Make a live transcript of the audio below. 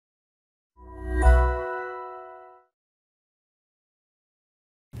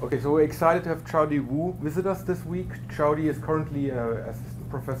Okay, so we're excited to have Chaudi Wu visit us this week. Chaudi is currently an assistant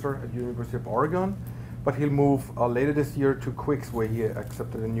professor at the University of Oregon, but he'll move later this year to Quicks, where he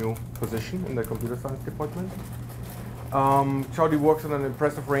accepted a new position in the computer science department. Chaudi works on an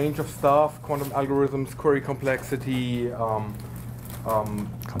impressive range of stuff: quantum algorithms, query complexity,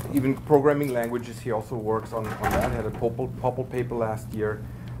 even programming languages. He also works on that. He had a Popple paper last year.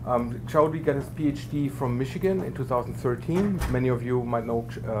 Chaudi got his PhD from Michigan in 2013. Many of you might know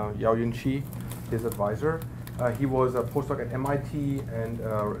Yaoyun Shi, his advisor. He was a postdoc at MIT and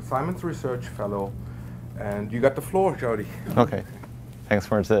Simon's Research Fellow. And you got the floor, Chaudi. Okay, thanks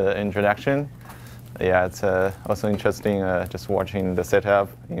for the introduction. Yeah, it's also interesting just watching the setup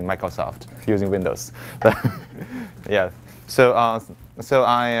in Microsoft using Windows. Yeah,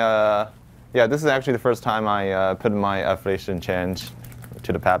 this is actually the first time I put my affiliation change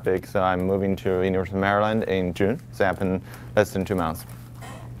to the public. So I'm moving to University of Maryland in June. So it happened less than 2 months.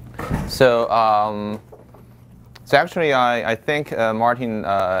 So actually, I think Martin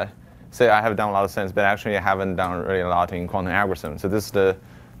said I have done a lot of sense, but actually I haven't done really a lot in quantum algorithm. So this is the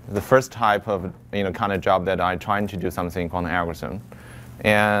first type of kind of job that I'm trying to do something in quantum algorithm.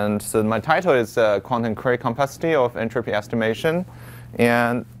 And so my title is Quantum Query Complexity of Entropy Estimation.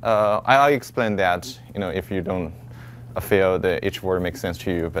 And I'll explain that if you don't feel that each word makes sense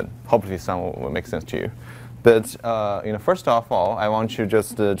to you, but hopefully some will make sense to you. But first of all, I want you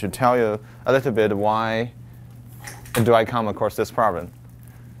just to tell you a little bit why do I come across this problem.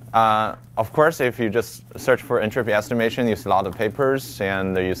 Of course, if you just search for entropy estimation, you see a lot of papers,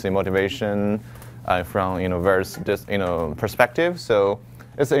 and you see motivation from various perspectives. So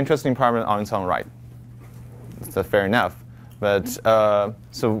it's an interesting problem on its own right. It's fair enough. But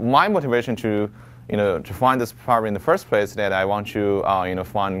so my motivation to find this problem in the first place, that I want to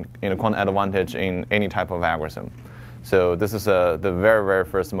find quantum advantage in any type of algorithm. So this is the very, very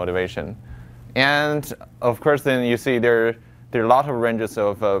first motivation. And of course, then you see there are a lot of ranges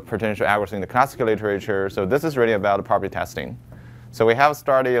of potential algorithms in the classical literature. So this is really about probability testing. So we have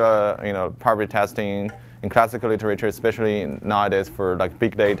started probability testing in classical literature, especially nowadays for like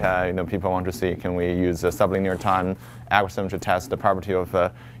big data. People want to see, can we use a sublinear time algorithm to test the probability of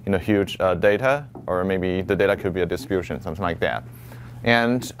huge data, or maybe the data could be a distribution, something like that.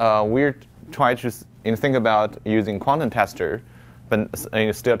 And we're trying to think about using quantum tester, but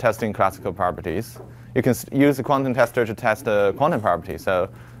still testing classical properties. You can use a quantum tester to test the quantum property. So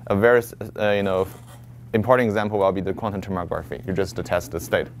a very important example will be the quantum tomography. You just test the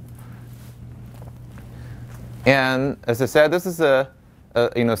state. And as I said, this is a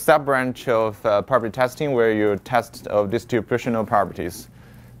sub-branch of property testing where you test of distributional properties.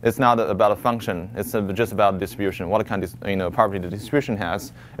 It's not about a function. It's just about distribution. What kind of property the distribution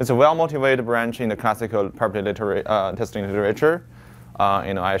has. It's a well-motivated branch in the classical property testing literature.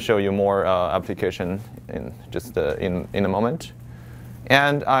 I show you more application in just in a moment.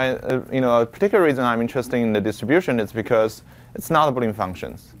 And a particular reason I'm interested in the distribution is because it's not Boolean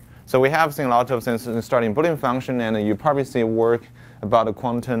functions. So we have seen a lot of things starting Boolean function, and you probably see work about the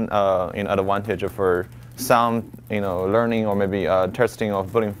quantum advantage for some learning or maybe testing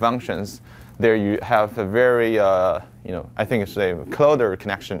of Boolean functions. There you have a very I think it's a closer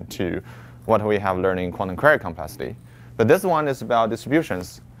connection to what we have learning in quantum query complexity. But this one is about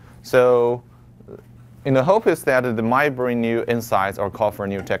distributions. So the hope is that it might bring new insights or call for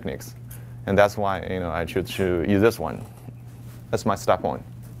new techniques. And that's why I choose to use this one. That's my start point.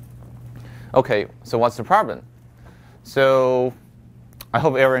 OK, so what's the problem? So I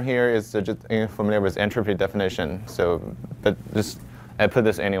hope everyone here is just familiar with entropy definition. But I put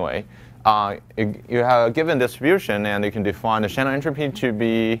this anyway. You have a given distribution, and you can define the Shannon entropy to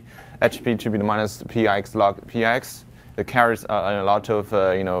be HP to be the minus px log px. It carries a lot of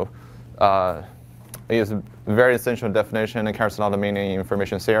is a very essential definition. It carries a lot of meaning in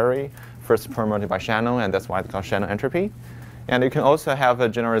information theory, first promoted by Shannon, and that's why it's called Shannon entropy. And you can also have a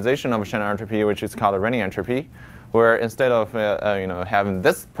generalization of Shannon entropy, which is called a Renyi entropy, where instead of having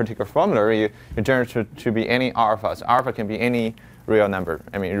this particular formula, you generate to be any alpha. So alpha can be any real number,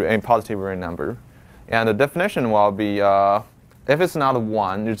 any positive real number. And the definition will be, if it's not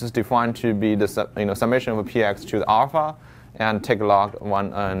 1, you just define to be the summation of px to the alpha, and take log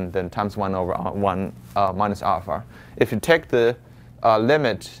 1 and then times 1 over 1 minus alpha. If you take the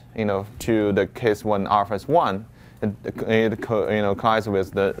limit to the case when alpha is 1, it collides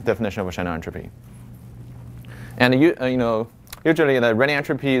with the definition of a Shannon entropy. And usually the Renyi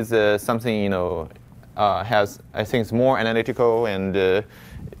entropy is something has, I think, it's more analytical and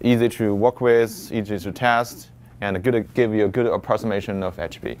easy to work with, easy to test, and give you a good approximation of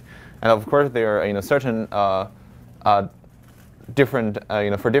HP. And of course, there are certain different,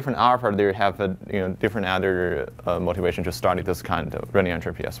 for different alpha, they have a different other motivation to study this kind of Renyi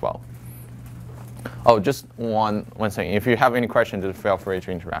entropy as well. Oh, just one thing. If you have any questions, just feel free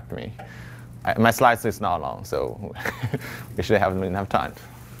to interact with me. My slides is not long, so we should have enough time.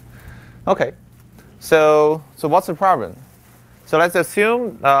 Okay, so what's the problem? So let's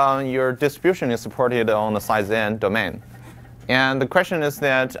assume your distribution is supported on the size n domain, and the question is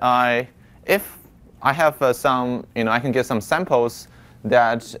that if I have some, I can get some samples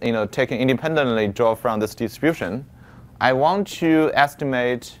that taken independently draw from this distribution. I want to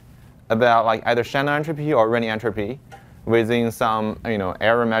estimate about like either Shannon entropy or Renyi entropy within some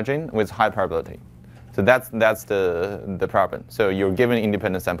error margin with high probability. So that's the problem. So you're given an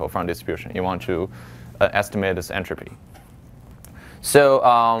independent sample from distribution. You want to estimate this entropy. So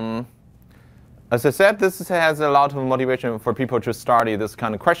as I said, this has a lot of motivation for people to study this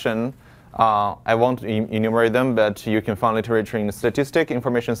kind of question. I won't enumerate them, but you can find literature in statistics,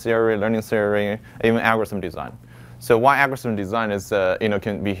 information theory, learning theory, even algorithm design. So why algorithm design is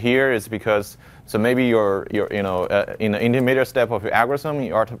can be here is because maybe you're in the intermediate step of your algorithm,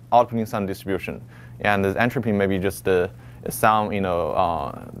 you're outputting some distribution, and the entropy may be just some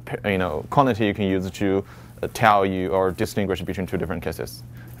quantity you can use to tell you or distinguish between two different cases,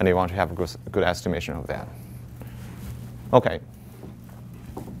 and you want to have a good estimation of that. Okay.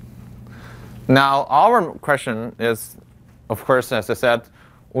 Now our question is, of course, as I said,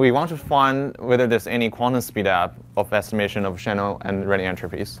 we want to find whether there's any quantum speedup of estimation of Shannon and Renyi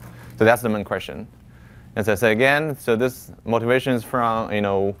entropies. So that's the main question. As I say again, so this motivation is from,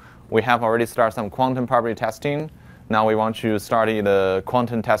 we have already started some quantum probability testing. Now we want to study the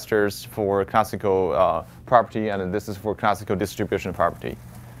quantum testers for classical property, and this is for classical distribution property.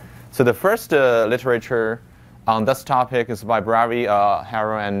 So the first literature on this topic is by Bravi,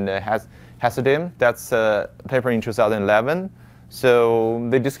 Harrow, and Hasidim. That's a paper in 2011. So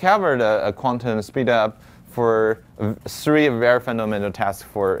they discovered a quantum speedup for 3 very fundamental tasks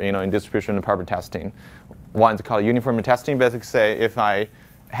for in distribution property testing. One is called uniform testing. Basically, say if I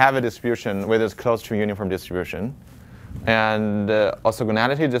have a distribution whether it's close to uniform distribution, and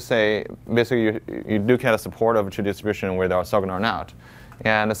orthogonality, just say basically you do get a support of two distribution whether orthogonal or not.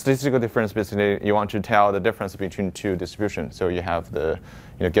 And the statistical difference, basically, you want to tell the difference between two distributions. So you have the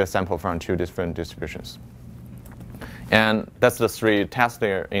get a sample from two different distributions. And that's the 3 tests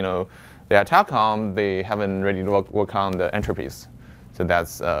there. They are telecom. They haven't really worked on the entropies. So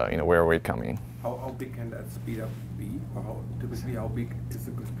that's where we're coming. How big can that speed up be? Or typically, how big is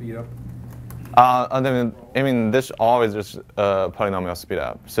a good speed up? I mean, this always just polynomial speed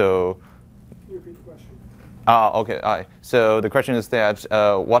up. So. Can you repeat the question? Okay. All right. So the question is that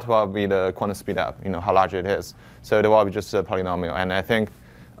what will be the quantum speed up? How large it is. So it will be just a polynomial. And I think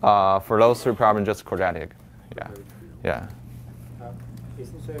for those 3 problems, just quadratic. Yeah. Yeah.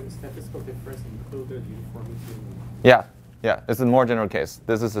 Isn't the statistical difference included uniformity? Yeah. Yeah. It's a more general case.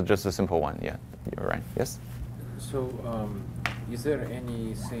 This is just a simple one. Yeah. You're right. Yes. So, is there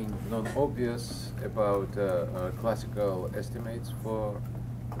anything non-obvious about classical estimates for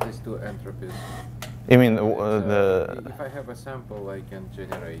these 2 entropies? You mean if I have a sample, I can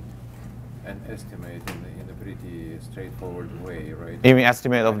generate an estimate in a pretty straightforward way, right? You mean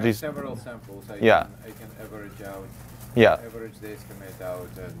estimate of these? Several samples. I can average out. Yeah. Average the estimate out.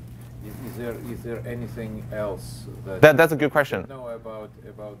 And is there anything else that's a good question. Know about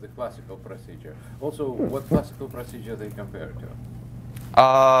the classical procedure? Also, what classical procedure they compare to?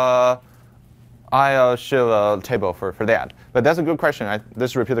 I'll show a table for that. But that's a good question.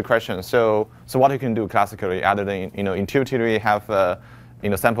 Let's repeat the question. So what you can do classically, other than intuitively have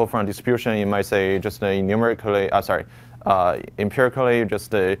sample from distribution, you might say just empirically,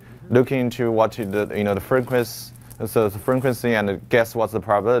 just looking into what the frequency. So the frequency and guess what's the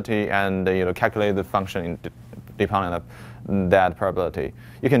probability and calculate the function depending on that probability.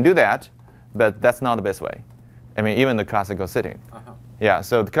 You can do that, but that's not the best way. I mean, even the classical setting. Yeah.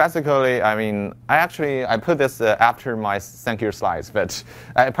 So classically, I mean, I put this after my thank you slides, but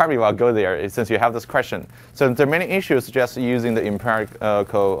I probably will go there since you have this question. So there are many issues just using the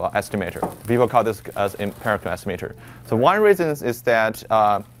empirical estimator. People call this as empirical estimator. So one reason is that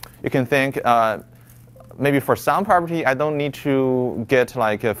you can think. Maybe for some property, I don't need to get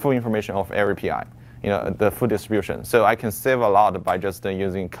like full information of every PI, the full distribution. So I can save a lot by just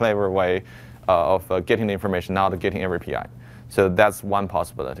using clever way of getting the information, not getting every PI. So that's one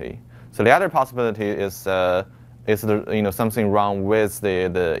possibility. So the other possibility is something wrong with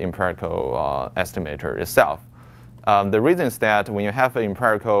the empirical estimator itself. The reason is that when you have an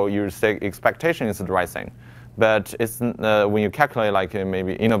empirical, you say expectation is the right thing. But it's when you calculate like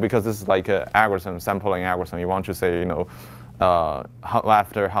maybe because this is like an algorithm, sampling algorithm, you want to say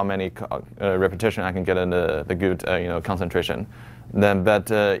after how many repetition I can get in the good concentration. Then, but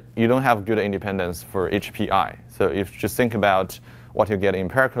you don't have good independence for each pi. So if you just think about what you get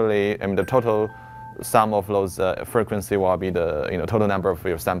empirically, I mean the total sum of those frequency will be the total number of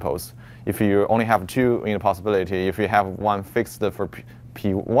your samples. If you only have two possibility, if you have one fixed for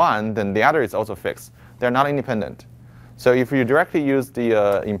p1, then the other is also fixed. They're not independent. So if you directly use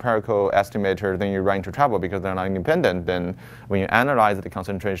the empirical estimator, then you run into trouble because they're not independent. Then when you analyze the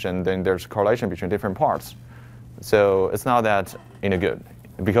concentration, then there's correlation between different parts. So it's not that good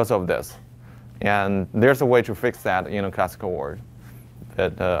because of this. And there's a way to fix that in a classical world.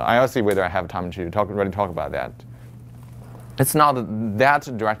 But I'll see whether I have time to really talk about that. It's not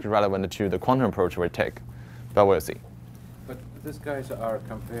that directly relevant to the quantum approach we take, but we'll see. But these guys are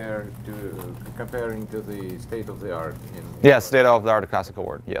comparing to the state of the art. Yes, state of the art classical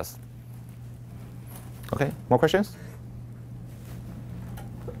world. Yes. Okay. More questions?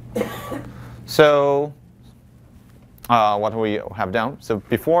 So, what we have done. So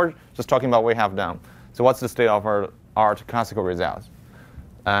before just talking about what we have done. So what's the state of our art classical results?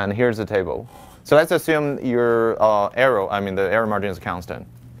 And here's the table. So let's assume your error, the error margin is constant.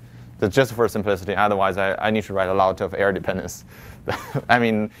 That's just for simplicity. Otherwise, I need to write a lot of error dependence.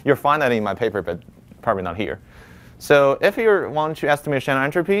 You'll find that in my paper, but probably not here. So if you want to estimate Shannon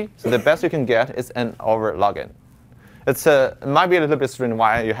entropy, so the best you can get is n over log n. It might be a little bit strange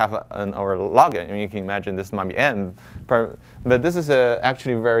why you have an over log n. You can imagine this might be n, but this is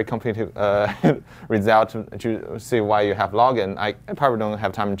actually very complicated result to see why you have log n. I probably don't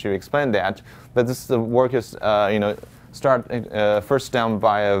have time to explain that, but this work is first done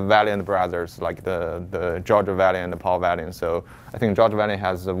by Valiant brothers, like the George Valiant and the Paul Valiant. So I think George Valiant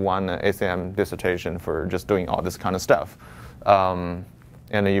has won an ACM dissertation for just doing all this kind of stuff. And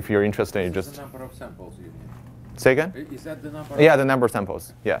if you're interested, you just the number of samples you need. Say again? Is that the number? Yeah, the number of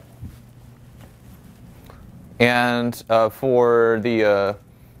samples. Yeah. And for the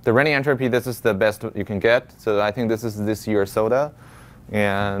Renyi entropy, this is the best you can get. So I think this is this year's soda.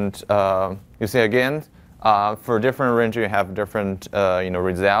 And you see again, for different range, you have different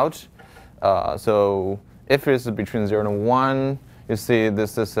result. So if it's between 0 and 1, you see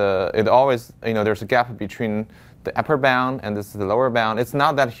this is it always there's a gap between the upper bound and this is the lower bound. It's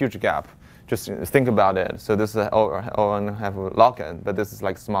not that huge gap. Just think about it. So this is O1 have a log n, but this is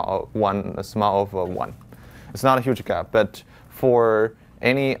like small of 1. It's not a huge gap. But for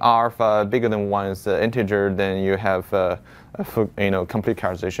any alpha bigger than 1 is integer, then you have complete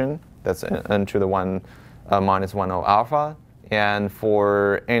characterization. That's n to the 1 minus 1 of alpha. And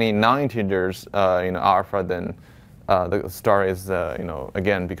for any non-integers alpha, then the story is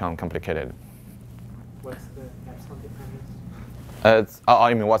again become complicated. What's the epsilon dependence?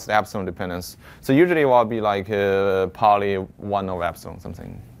 What's the epsilon dependence? So usually it will be like poly 1 over epsilon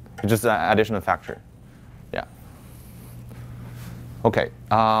something. It's just an additional factor. Yeah. Okay.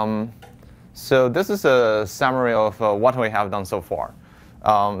 So this is a summary of what we have done so far.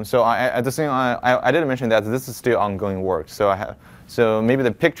 So I didn't mention that this is still ongoing work. So maybe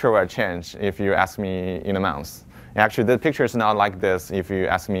the picture will change if you ask me in a month. Actually, the picture is not like this if you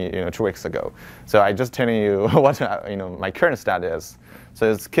asked me 2 weeks ago. So I just telling you what my current stat is. So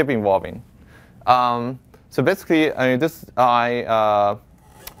it's keep evolving. So basically, I list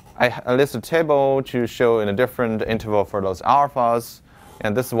a table to show in a different interval for those alphas,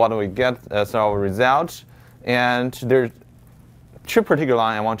 and this is what we get as our result. And there's 2 particular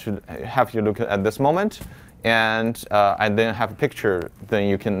lines I want to have you look at this moment. And I then have a picture, then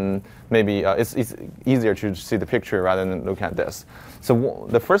you can maybe, it's easier to see the picture rather than look at this. So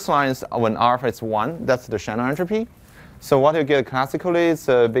the first line is when alpha is 1, that's the Shannon entropy. So what you get classically is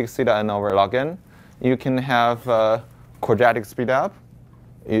a big theta n over log n. You can have quadratic speed up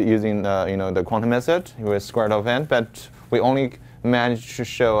using the quantum method with square root of n, but we only managed to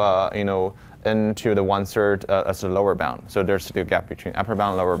show n to the 1/3 as the lower bound. So there's still a gap between upper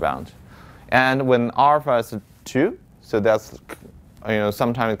bound and lower bound. And when alpha is 2, so that's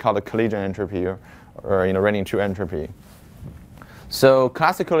sometimes called a collision entropy or Renyi 2 entropy. So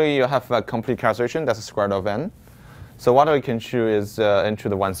classically, you have a complete characterization. That's the square root of n. So what we can choose is n to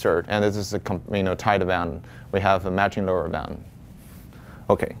the 1/3, and this is a tight bound. We have a matching lower bound.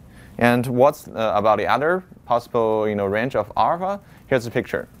 Okay. And what's about the other possible range of alpha? Here's the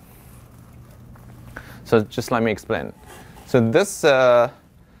picture. So just let me explain. So this the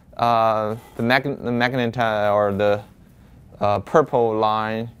magnetite or the purple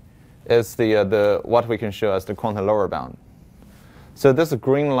line is the what we can show as the quantum lower bound. So this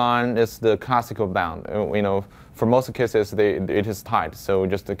green line is the classical bound. For most cases, it is tight. So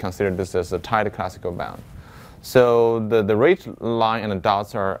just to consider this as a tight classical bound. So the red line and the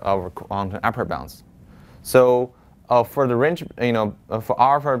dots are our quantum upper bounds. So for the range, for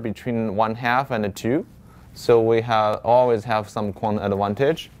alpha between 1/2 and 2, so we always have some quantum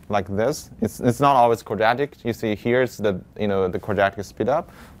advantage like this. It's not always quadratic. You see here it's the the quadratic speed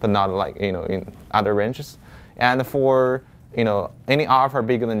up, but not like in other ranges. And for any alpha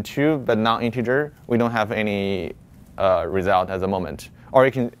bigger than 2 but non-integer, we don't have any result at the moment. Or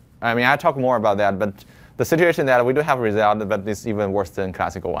you can, I talk more about that, but the situation that we do have a result, but it's even worse than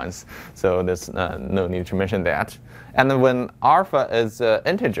classical ones. So there's no need to mention that. And then when alpha is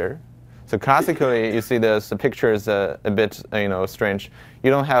integer, so classically you see the picture is a bit strange.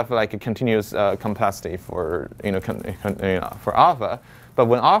 You don't have like a continuous complexity for for alpha, but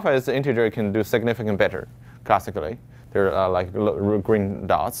when alpha is integer, it can do significantly better classically. There are like green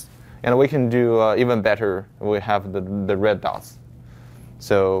dots, and we can do even better. We have the red dots.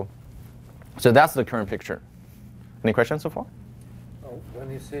 So that's the current picture. Any questions so far? Oh,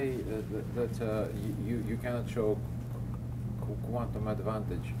 when you say that you cannot show quantum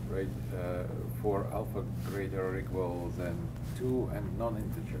advantage, right, for alpha greater or equal than 2 and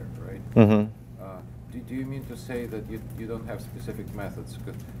non-integer, right? Mm-hmm. Do you mean to say that you don't have specific methods?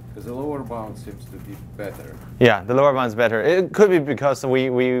 Because the lower bound seems to be better. Yeah, the lower bound is better. It could be because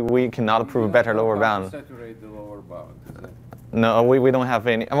we cannot prove a better lower bound. Saturate the lower bound, is it? No, we don't have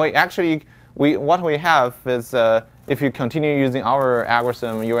any. What we have is if you continue using our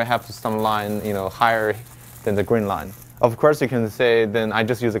algorithm, you will have some line higher than the green line. Of course, you can say then I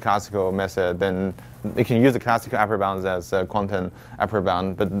just use the classical method. Then you can use the classical upper bounds as a quantum upper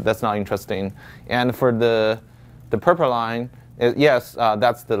bound, but that's not interesting. And for the purple line, yes,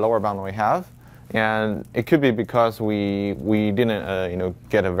 that's the lower bound we have, and it could be because we didn't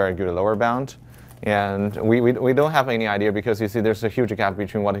get a very good lower bound. And we don't have any idea because you see there's a huge gap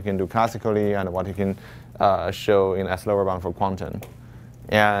between what you can do classically and what you can show as lower bound for quantum.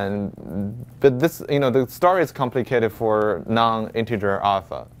 But this the story is complicated for non-integer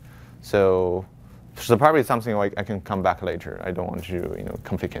alpha, so probably something like I can come back later. I don't want to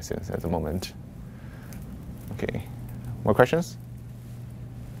complicate things at the moment. Okay, more questions?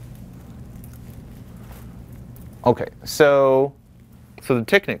 Okay, so the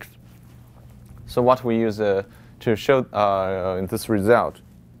techniques. So what we use to show this result.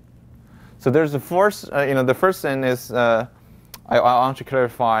 So there's the first, the first thing is I want to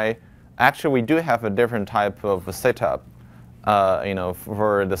clarify. Actually, we do have a different type of setup,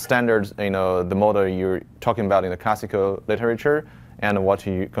 for the standards, the model you're talking about in the classical literature, and what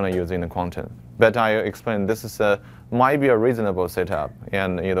you're going to use in the quantum. But I explained this is might be a reasonable setup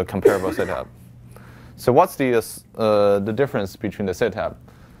and comparable setup. So what's the difference between the setup?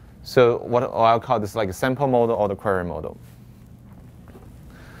 So what I'll call this like a sample model or the query model.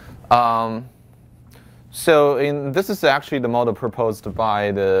 So this is actually the model proposed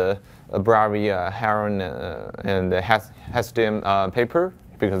by the Bravi, Heron, and the Hesdin paper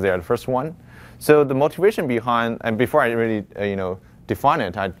because they are the first one. So the motivation behind, and before I really define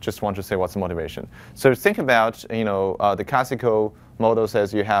it, I just want to say what's the motivation. So think about the classical model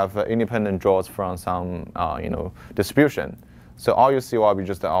says you have independent draws from some distribution. So all you see will be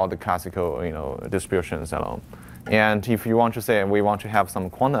just all the classical distributions alone. And if you want to say we want to have some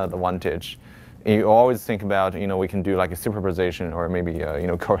quantum advantage, you always think about we can do like a superposition or maybe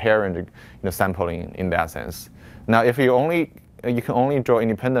coherent sampling in that sense. Now if you can only draw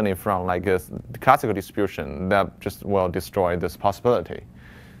independently from like a classical distribution, that just will destroy this possibility.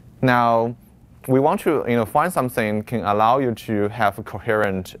 Now we want to find something can allow you to have a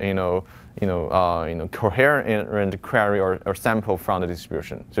coherent coherent query or sample from the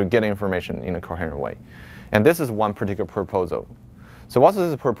distribution, so get information in a coherent way. And this is one particular proposal. So what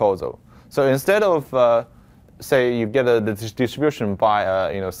is this proposal? So instead of say you get the distribution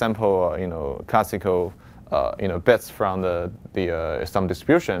by sample classical bits from the some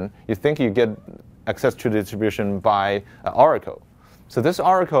distribution, you think you get access to the distribution by oracle. So this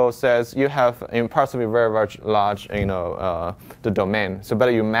oracle says you have possibly very large the domain. So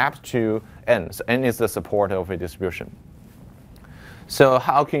but you map to n. So n is the support of a distribution. So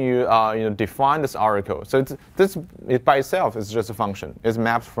how can you define this oracle? So it by itself is just a function. It's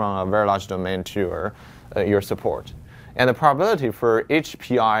mapped from a very large domain to your support, and the probability for each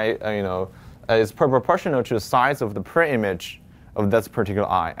pi is proportional to the size of the pre-image of this particular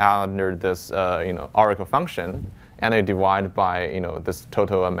I under this oracle function, and they divide by this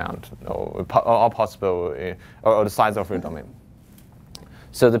total amount or all possible or the size of your domain.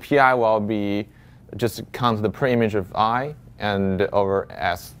 So the pi will be just count the pre-image of I and over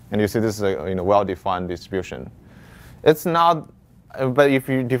S, and you see this is a well-defined distribution. It's not but if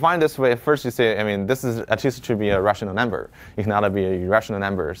you define this way, first you say, I mean, this is at least to be a rational number. It cannot be irrational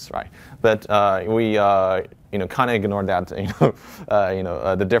numbers, right? But we kind of ignore that,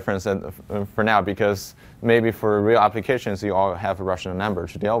 the difference for now, because maybe for real applications you all have a rational number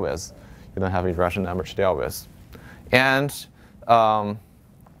to deal with. You don't have a irrational number to deal with, and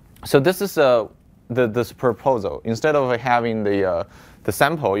so this is this proposal. Instead of having the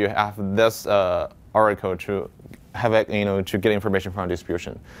sample, you have this oracle to have to get information from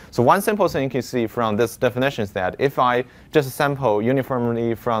distribution. So one simple thing you can see from this definition is that if I just sample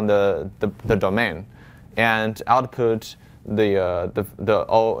uniformly from the domain and output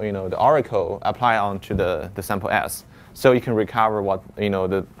the oracle apply onto the sample S, so you can recover what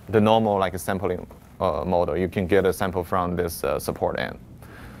the normal like a sampling model. You can get a sample from this support N.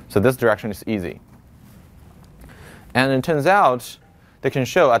 So this direction is easy. And it turns out they can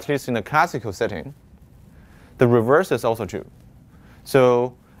show, at least in a classical setting, the reverse is also true.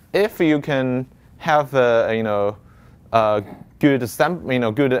 So if you can have a good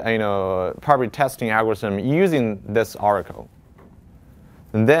probability testing algorithm using this oracle,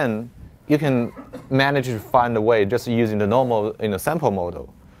 then you can manage to find a way just using the normal sample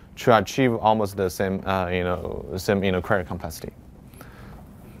model to achieve almost the same same query complexity.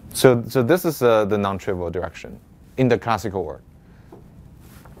 So this is the non-trivial direction in the classical world.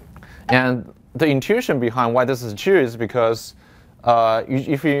 And the intuition behind why this is true is because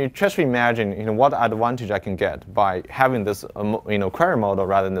if you just imagine what advantage I can get by having this query model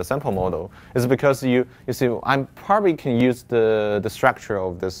rather than the sample model, is because you see I probably can use the structure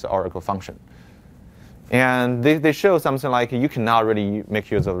of this oracle function. And they show something like you cannot really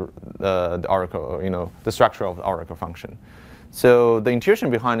make use of the oracle, the structure of the oracle function. So the intuition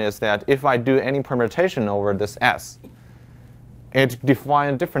behind it is that if I do any permutation over this S, it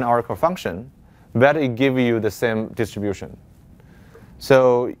defines a different oracle function, but it gives you the same distribution.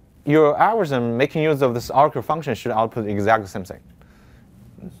 So your algorithm making use of this oracle function should output exactly the same thing.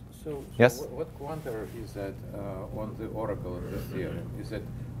 So yes? What quantum is that on the oracle of the theorem? Is it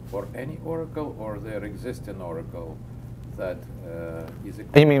for any oracle or there exists an oracle that is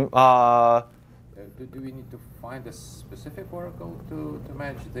a... You mean... do we need to find a specific oracle to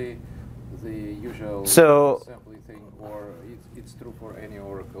match the usual sampling thing, or it's true for any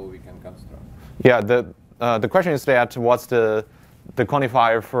oracle we can construct? Yeah, the question is that what's the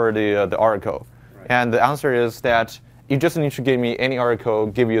quantifier for the oracle? Right. And the answer is that you just need to give me any oracle,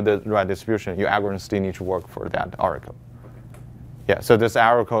 give you the right distribution. Your algorithm still need to work for that oracle. Okay. Yeah, so this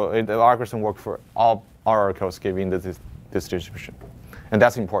oracle, the algorithm works for all oracles given this distribution, and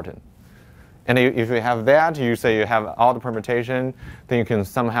that's important. And if you have that, you say you have all the permutation, then you can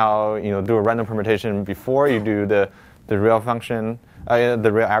somehow do a random permutation before you do the real function,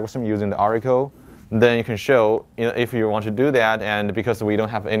 the real algorithm using the oracle. Then you can show if you want to do that, and because we don't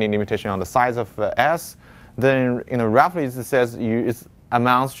have any limitation on the size of S, then roughly it says it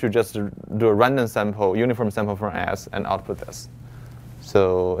amounts to just do a random sample, uniform sample from S, and output this.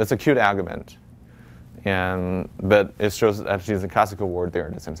 So it's a cute argument, but it shows at least the classical world there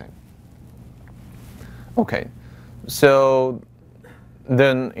the same thing. Okay, so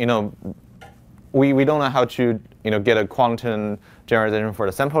then we don't know how to get a quantum generalization for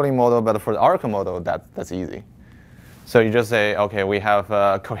the sampling model, but for the oracle model that's easy. So you just say, okay, we have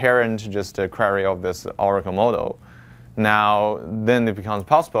a coherent just a query of this oracle model. Now then it becomes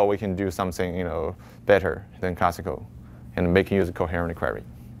possible we can do something better than classical, and make use of coherent query.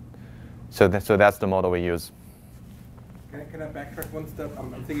 So that's the model we use. Can I backtrack one step?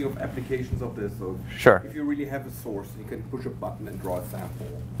 I'm thinking of applications of this. So sure. If you really have a source, you can push a button and draw a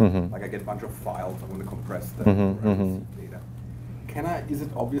sample. Mm-hmm. Like I get a bunch of files, I'm going to compress them mm-hmm. data. Is it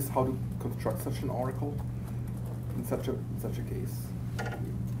obvious how to construct such an oracle in such a case?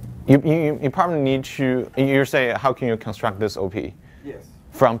 You probably need to. You say, how can you construct this OP? Yes.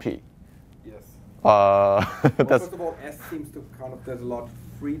 From P. Yes. Well, first of all, S seems to there's a lot of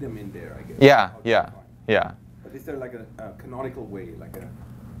freedom in there, I guess. Yeah. But is there like a canonical way, like a?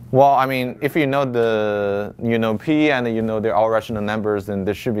 Well, I mean, if you know P and they're all rational numbers, then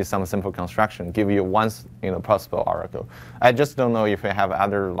there should be some simple construction, give you one possible oracle. I just don't know if you have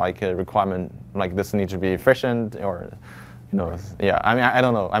other requirement like this need to be efficient or, yeah. I mean, I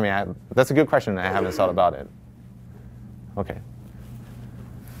don't know. I mean, that's a good question. I haven't thought about it. Okay.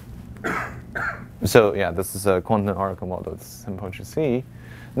 So yeah, this is a quantum oracle model. It's simple to see.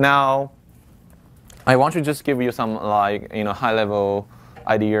 Now, I want to just give you some high-level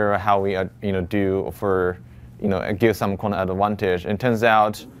idea how we do for give some quantum advantage. It turns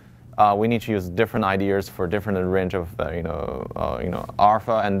out we need to use different ideas for different range of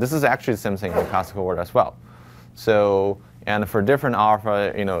alpha, and this is actually the same thing in the classical world as well. So and for different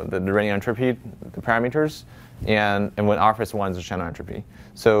alpha, the Renyi entropy, the parameters, and when alpha is 1 is the Shannon entropy.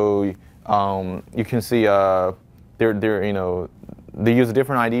 So you can see they use a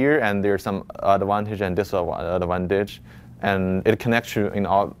different idea, and there's some advantage and disadvantage, and it connects you in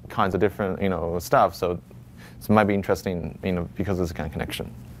all kinds of different stuff. So it might be interesting because of this kind of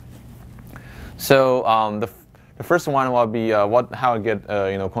connection. So the first one will be how I get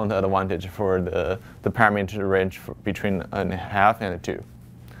quantum advantage for the parameter range between a half and a 2.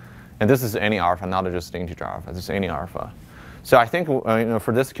 And this is any alpha, not just integer alpha. This is any alpha. So I think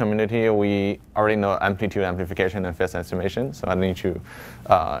for this community, we already know amplitude amplification and phase estimation. So I don't need to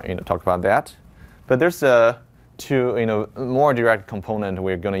talk about that. But there's two more direct component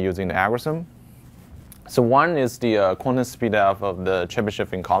we're going to use in the algorithm. So one is the quantum speedup of the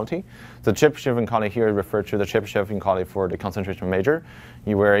Chebyshev inequality. The Chebyshev inequality here referred to the Chebyshev inequality for the concentration measure,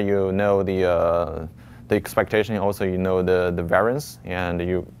 where you know the expectation, also you know the variance, and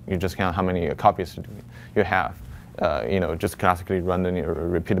you just count how many copies you have. Just classically running it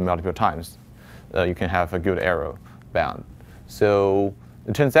repeated multiple times, you can have a good error bound. So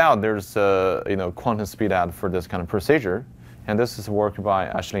it turns out there's quantum speedup for this kind of procedure. And this is work by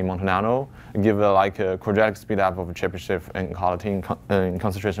Ashley Montanano, give a quadratic speedup of Chebyshev inequality in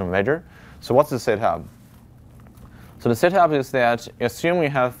concentration measure. So what's the setup? So the setup is that assume we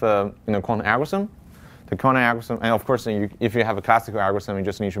have quantum algorithm. The quantum algorithm, and of course, if you have a classical algorithm, you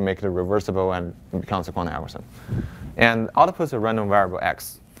just need to make it reversible and it becomes a quantum algorithm. And outputs a random variable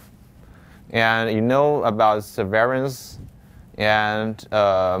x. And you know about the variance, and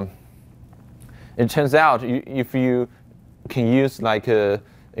it turns out if you can use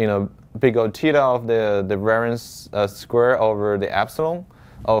big O theta of the variance square over the epsilon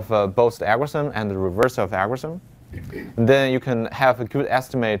of both the algorithm and the reverse of the algorithm, then you can have a good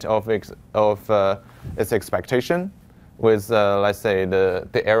estimate of its expectation with, let's say,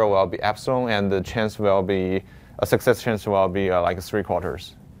 the error will be epsilon and the chance will be, a success chance will be like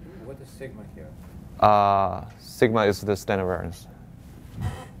 3/4. What is sigma here? Sigma is the standard variance.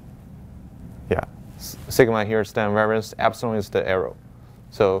 Yeah. Sigma here is standard variance, epsilon is the error.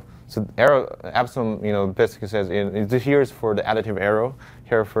 So error, epsilon, basically says here is for the additive error,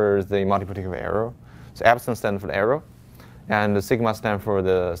 here for the multiplicative error. So epsilon stands for the error, and the sigma stands for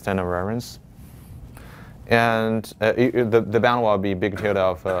the standard variance. And the bound will be big tilde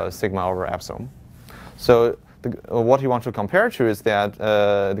of sigma over epsilon. So what you want to compare to is that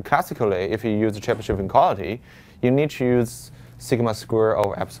classically, if you use the Chebyshev inequality, you need to use sigma square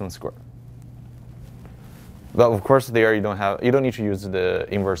over epsilon square. But of course, there you don't need to use the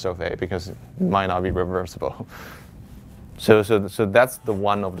inverse of A because it might not be reversible. So that's the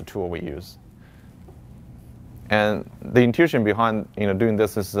one of the tool we use. And the intuition behind doing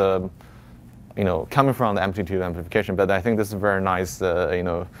this is coming from the amplitude amplification. But I think this is very nice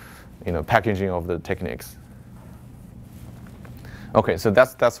packaging of the techniques. Okay, so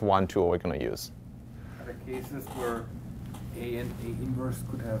that's one tool we're going to use. Are there cases where A and A inverse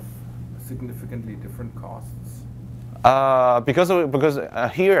could have significantly different costs? Because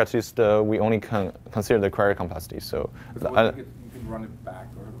here at least we only consider the query complexity. So you can run it back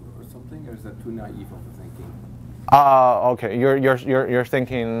or something, or is that too naive of a thinking? Okay, you're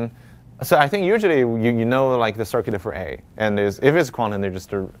thinking. So I think usually you know like the circuit for A, and if it's quantum, they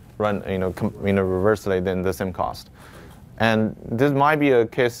just run reversely then the same cost. And this might be a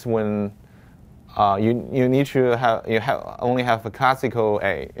case when you need to only have a classical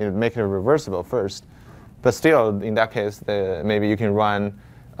A, make it reversible first. But still, in that case, maybe you can run.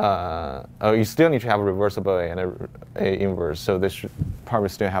 You still need to have a reversible A and a inverse, so they should probably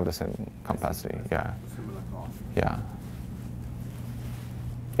still have the same complexity. Yeah. Similar cost. Yeah.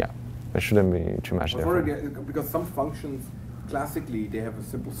 Yeah. It shouldn't be too much different. Because some functions classically they have a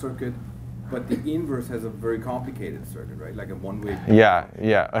simple circuit, but the inverse has a very complicated circuit, right? Like a one-way. Yeah.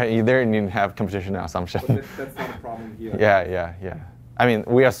 There you need to have computational assumption. But that's not a problem here. Yeah. I mean,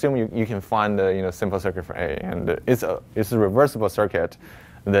 we assume you can find a simple circuit for A, and it's a reversible circuit,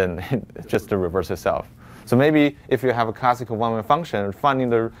 then it just the reverse itself. So maybe if you have a classical one-way function, finding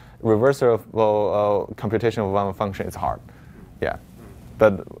the reversible computation of one-way function is hard. Yeah,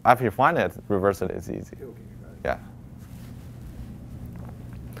 but after you find it, reverse it is easy. Okay, yeah.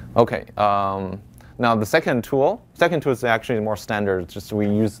 Okay. Now the second tool is actually more standard. Just we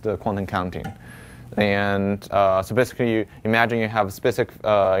use the quantum counting. And so basically, you imagine you have a specific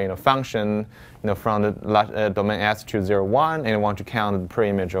function from the domain S to 0, 1, and you want to count the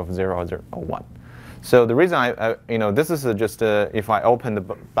pre-image of 0, 0, 1. So the reason this is just if I open the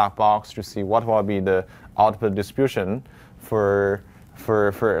black box to see what will be the output distribution for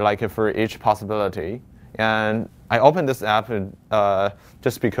each possibility, And I opened this app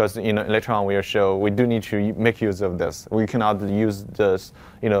just because later on we'll show we do need to make use of this. We cannot use this,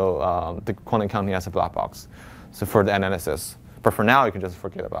 the quantum counting as a black box, so for the analysis. But for now, you can just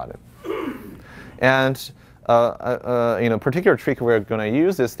forget about it. And particular trick we're going to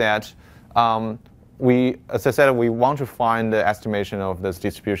use is that as I said, we want to find the estimation of this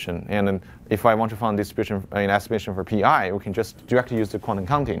distribution. And if I want to find distribution in estimation for pi, we can just directly use the quantum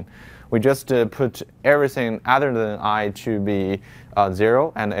counting. We just put everything other than I to be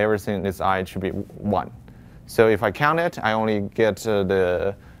 0, and everything is I to be 1. So if I count it, I only get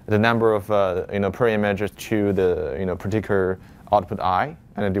the number of per image to the particular output I,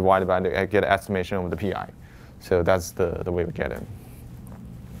 and then divided by I get an estimation of the pi. So that's the way we get it.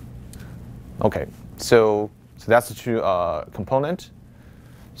 Okay, so that's the two component.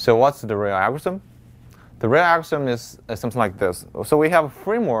 So what's the real algorithm? The real algorithm is something like this. So we have a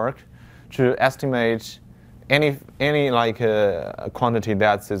framework to estimate any quantity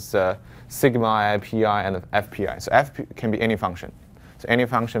that is sigma I, pi, and fpi. So f can be any function. So any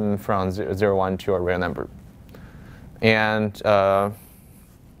function from 0, 1 to a real number. And so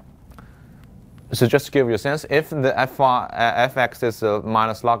just to give you a sense, if the fx is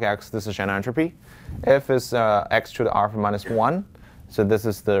minus log x, this is Shannon entropy. If it's x to the alpha minus 1, so this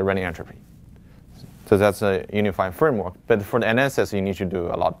is the Renyi entropy. So that's a unified framework. But for the analysis, you need to do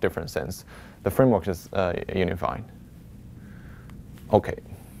a lot of different things. The framework is unified. OK.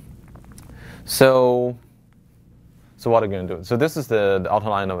 So what are we going to do? So this is the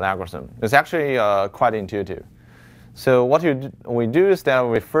outline of the algorithm. It's actually quite intuitive. So what we do is that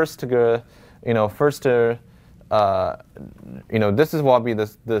we first go, this is what will be the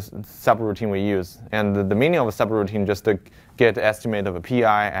subroutine we use. And the meaning of a subroutine just to get the estimate of a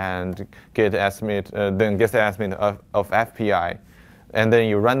pi and get the estimate, then get the estimate of fpi. And then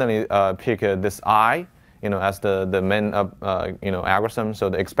you randomly pick this I, as the main algorithm. So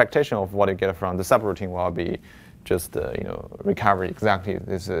the expectation of what you get from the subroutine will be just recover exactly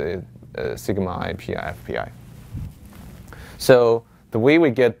this sigma I, pi, fpi. So the way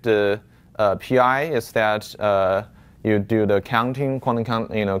we get the pi is that you do the counting, quantum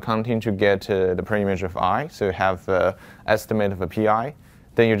counting to get the per image of I. So you have the estimate of a pi.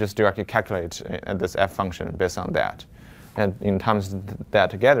 Then you just directly calculate this f function based on that. And in times that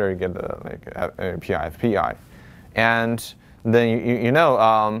together, you get pi, fpi. And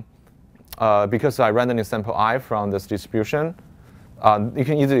then because I randomly sample I from this distribution, you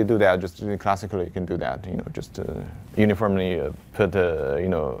can easily do that. Just classically, you can do that. Just uniformly put a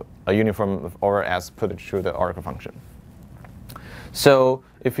uniform over S put it through the oracle function. So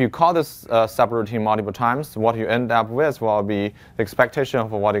if you call this subroutine multiple times, what you end up with will be the expectation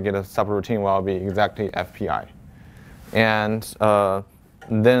of what you get a subroutine will be exactly fpi. And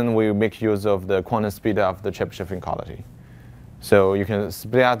then we make use of the quantum speed of the Chebyshev inequality. So you can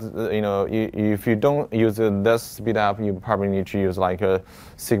split out, if you don't use this speed up, you probably need to use like a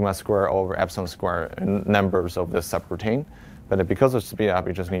sigma square over epsilon square numbers of the subroutine. But because of speed up,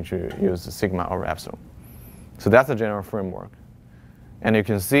 you just need to use sigma over epsilon. So that's the general framework. And you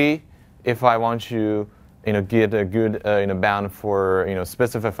can see if I want to get a good bound for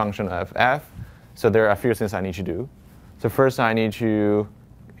specific function of f, so there are a few things I need to do. So first I need to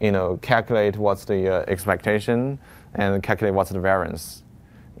calculate what's the expectation and calculate what's the variance.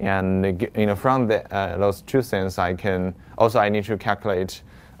 And from those two things, I need to calculate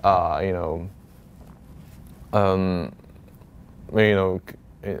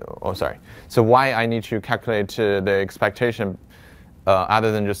So why I need to calculate the expectation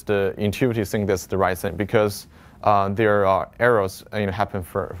other than just intuitively think that's the right thing, because there are errors happen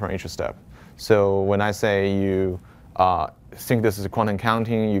from each step. So when I say you think this is quantum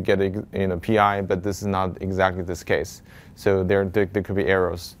counting, you get pi, but this is not exactly this case. So there could be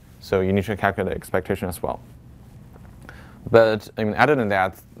errors. So you need to calculate the expectation as well. But other than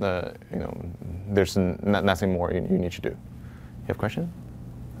that, there's nothing more you need to do. You have a question?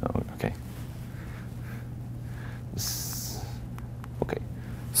 Oh, okay. Okay.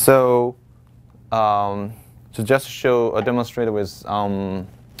 So to just demonstrate with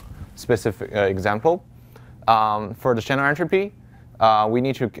specific example. For the Shannon entropy, we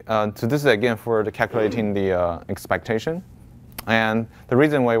need to, so this is again for the calculating the expectation. And the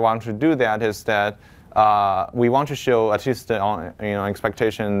reason we want to do that is that we want to show at least on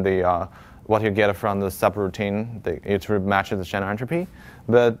expectation what you get from the subroutine, it matches the Shannon entropy.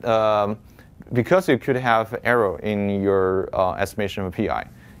 But because you could have error in your estimation of pi,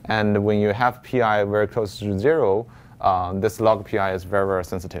 and when you have pi very close to 0, this log pi is very, very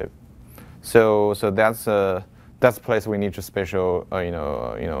sensitive. So that's a place we need to special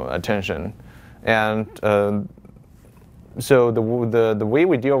attention. And so the way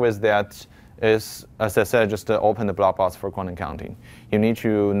we deal with that is, as I said, just to open the black box for quantum counting. You need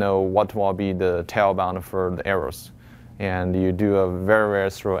to know what will be the tail bound for the errors. And you do a very,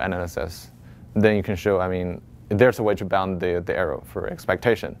 very thorough analysis. Then you can show, I mean, there's a way to bound the error for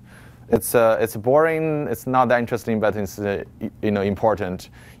expectation. It's boring, it's not that interesting, but it's important.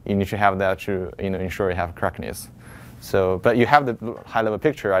 You need to have that to ensure you have correctness. So, but you have the high-level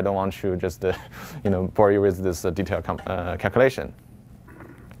picture. I don't want to just bore you with this detailed calculation.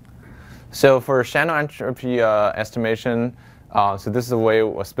 So for Shannon entropy estimation, so this is the way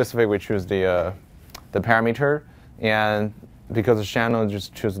specific we choose the parameter, and because of Shannon,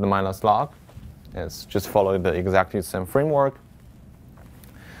 just choose the minus log. It's just follow the exactly same framework.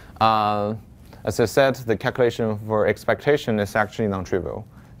 As I said, the calculation for expectation is actually non-trivial.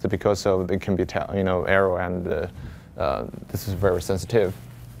 So because of it can be error, and this is very sensitive.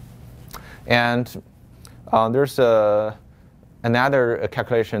 And there's another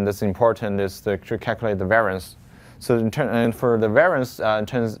calculation that's important is to calculate the variance. So and for the variance, it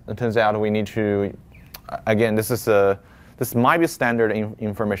turns out we need to, again, this might be standard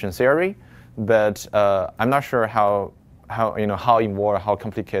information theory, but I'm not sure how involved, how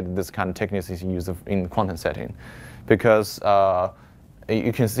complicated this kind of technique is used in quantum setting, because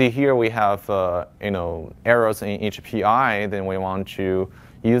you can see here we have errors in each pi. Then we want to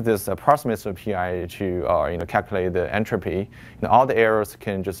use this approximate pi to calculate the entropy. All the errors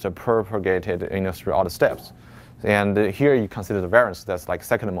can just propagate it through all the steps. And here you consider the variance. That's like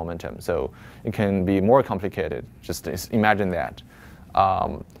second momentum. So it can be more complicated. Just imagine that.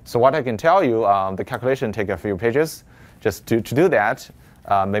 So what I can tell you, the calculation take a few pages. Just to do that,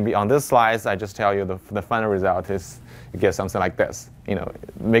 maybe on this slides, I just tell you the final result is you get something like this.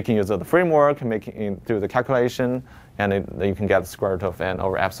 Making use of the framework, making through the calculation, and you can get the square root of n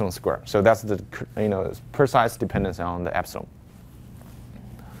over epsilon squared. So that's the precise dependence on the epsilon.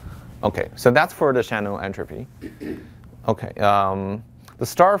 Okay, so that's for the Shannon entropy. Okay, the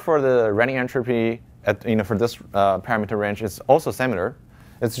star for the Renyi entropy for this parameter range is also similar.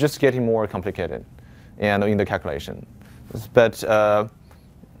 It's just getting more complicated, and in the calculation. But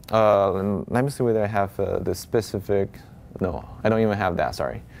let me see whether I have the specific. No, I don't even have that.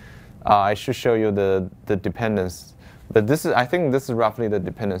 Sorry, I should show you the dependence. But I think this is roughly the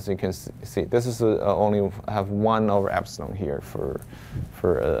dependence you can see. This is only have 1 over epsilon here for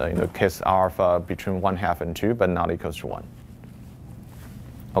case alpha between 1/2 and 2, but not equals to 1.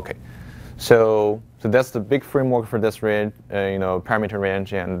 Okay, so that's the big framework for this range, parameter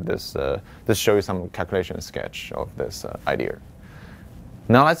range, and this shows you some calculation sketch of this idea.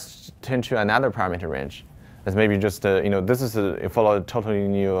 Now let's turn to another parameter range. It's maybe just this is follow a totally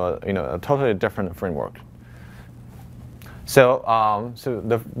new a totally different framework. So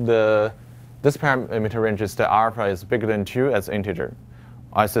this parameter range is the alpha is bigger than 2 as integer.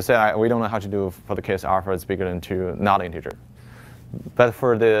 As I said, we don't know how to do for the case alpha is bigger than 2 not integer. But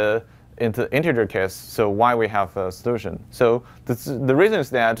for the integer case, so why we have a solution? So the reason is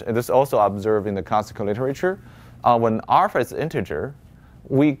that this is also observed in the classical literature. When alpha is integer,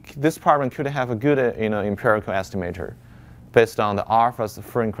 this problem could have a good empirical estimator based on the alpha's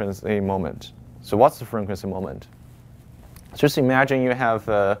frequency moment. So what's the frequency moment? Just imagine you have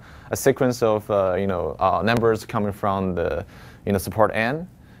a sequence of numbers coming from the support n,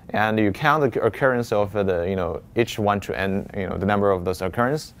 and you count the occurrence of the each 1 to n, the number of those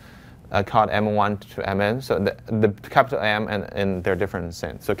occurrences, called m1 to mn. So the capital M and their different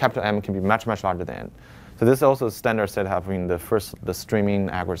sense. So capital M can be much larger than n. So this is also a standard setup in the streaming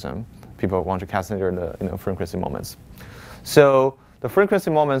algorithm. People want to consider the frequency moments. So the frequency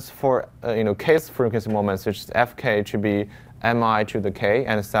moments for case frequency moments, which is fk, to be mi to the k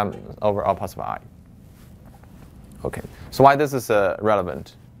and sum over all possible I. Okay, so why this is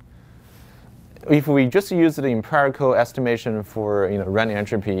relevant? If we just use the empirical estimation for Renyi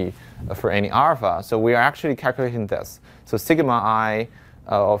entropy for any alpha, so we are actually calculating this. So sigma I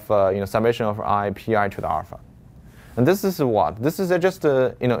of summation of I pi to the alpha, and this is what? This is just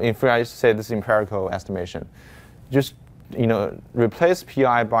if I say this empirical estimation, just replace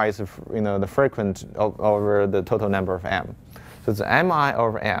pi by the frequent over the total number of m. So it's mi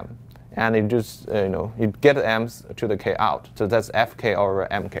over m, and it just you get m to the k out. So that's fk over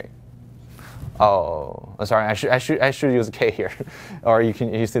mk. Oh, sorry. I should use k here, or you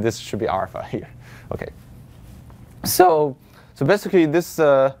see this should be alpha here. Okay. So basically this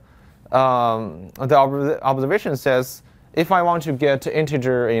the observation says if I want to get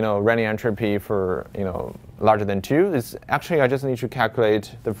integer Renyi entropy for larger than 2, it's actually I just need to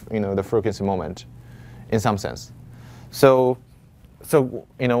calculate the the frequency moment in some sense. So so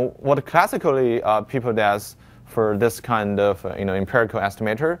what classically people does for this kind of empirical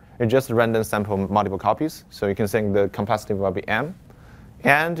estimator is just random sample multiple copies. So you can think the complexity will be m,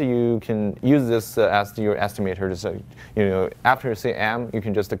 and you can use this as your estimator. So after you say m, you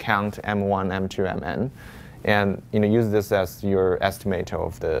can just count m1, m2, mn, and use this as your estimate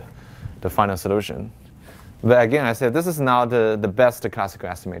of the final solution. But again, I said this is not the best classical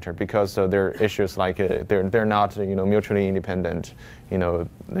estimator because there are issues like they're not mutually independent.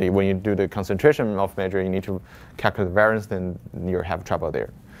 When you do the concentration of measure, you need to calculate the variance, then you have trouble there.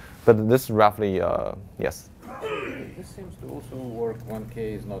 But this roughly yes. This seems to also work when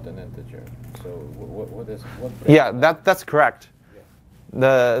k is not an integer. So what is what? Yeah, that's correct.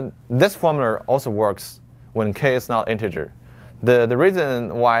 Yeah. This formula also works when k is not integer. The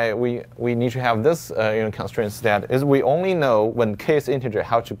reason why we need to have this constraint stat is we only know when k is integer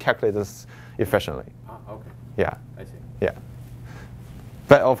how to calculate this efficiently. Okay. Yeah. I see. Yeah.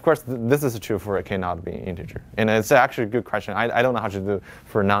 But of course, this is true for a k not being integer. And it's actually a good question. I don't know how to do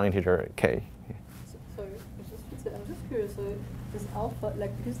for non-integer k. So I'm just curious, so this alpha,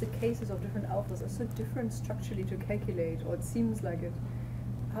 like because the cases of different alphas are so different structurally to calculate, or it seems like it,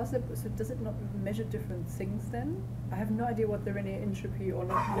 how's that, so does it not measure different things then? I have no idea what the Renyi entropy, or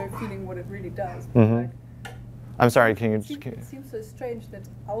no feeling what it really does. But like, I'm sorry, can you it seems so strange that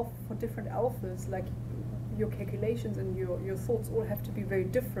for different alphas, like your calculations and your thoughts all have to be very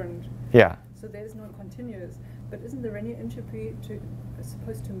different. Yeah. So there's no continuous. But isn't the Renyi entropy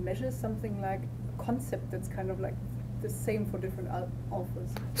supposed to measure something like a concept that's kind of like the same for different alphas?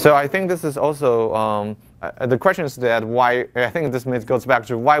 So I think this is also the question is that why I think this goes back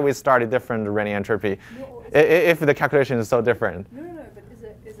to why we started different Renyi entropy, if the calculation is so different. No. But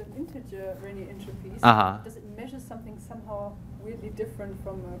is an integer Renyi entropy? Does it measure something somehow weirdly different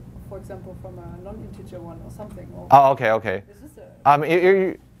from, for example, from a non-integer one or something? Or Oh, okay. Is this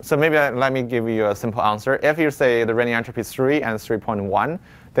a so maybe let me give you a simple answer. If you say the Renyi entropy is 3 and 3.1,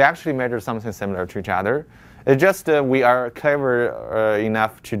 they actually measure something similar to each other. It's just we are clever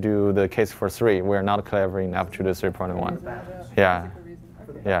enough to do the case for 3. We're not clever enough to do 3.1. Yeah.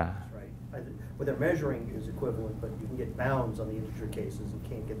 Yeah. Right. What they're measuring is equivalent, but you can get bounds on the integer cases. You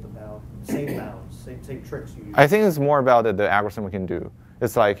can't get the same bounds, same tricks you use. I think it's more about the algorithm we can do.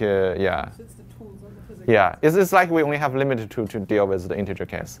 It's like, yeah. So it's the tools of the physics. Yeah, it's like we only have limited to deal with the integer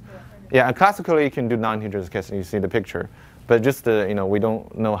case. Yeah, and classically you can do non-integer case, and you see the picture. But just, we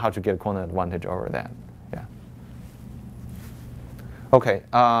don't know how to get quantum advantage over that. Yeah. Okay.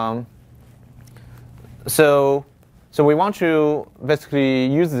 So we want to basically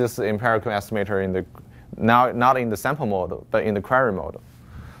use this empirical estimator in the not in the sample model, but in the query model.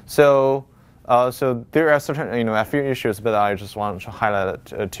 So there are certain a few issues, but I just want to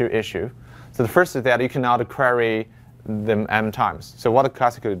highlight 2 issues. So the first is that you cannot query them m times. So what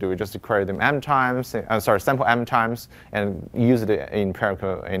classically do we just query them m times? Sample m times and use the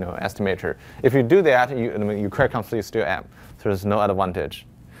empirical estimator. If you do that, you query complete still m. So there's no advantage.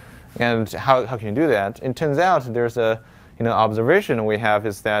 And how can you do that? It turns out there's a observation we have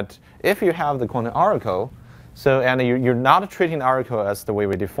is that if you have the quantum oracle, and you're not treating the oracle as the way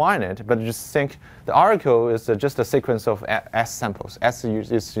we define it, but just think the oracle is just a sequence of S samples. S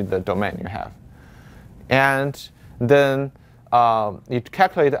is the domain you have. And then you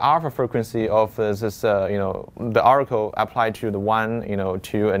calculate the alpha frequency of this, the oracle applied to the 1,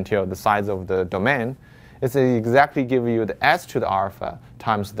 2 until the size of the domain. It's exactly give you the S to the alpha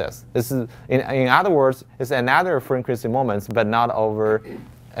times this. This is, in other words, it's another frequency moments, but not over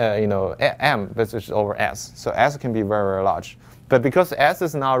m, but it's over S. So S can be very, very large. But because S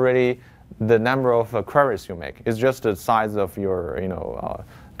is not really the number of queries you make, it's just the size of your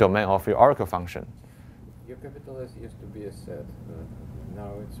domain of your oracle function. Your capital S used to be a set.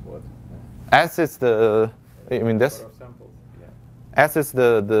 Now it's what? S is the, this? Samples. Yeah. S is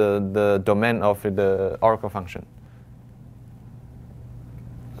the domain of the oracle function.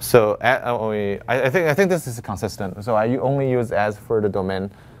 So I think this is consistent. So I only use S for the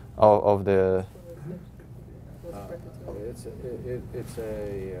domain of the. It's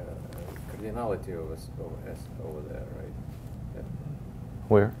a cardinality of S over there, right? Yeah.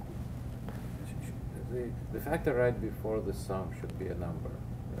 Where? The factor right before the sum should be a number,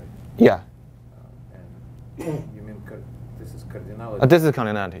 right? Yeah. And you mean this is cardinality? This is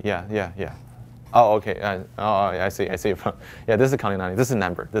cardinality. Yeah. Oh, okay. I see. Yeah, this is cardinality. This is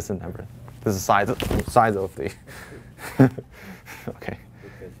number. This is size of the. Okay.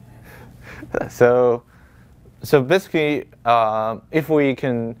 So basically, if we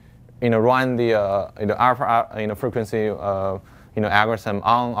can, run the alpha frequency algorithm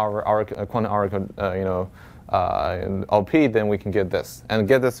on our quantum oracle, OP, then we can get this. And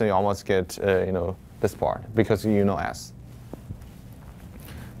get this, and you almost get this part because you know S.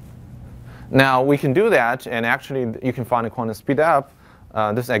 Now we can do that, and actually you can find a quantum speed up.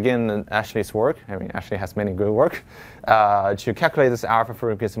 This again Ashley's work. I mean, Ashley has many good work to calculate this alpha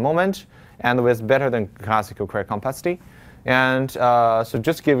frequency moment, and with better than classical correct complexity. And so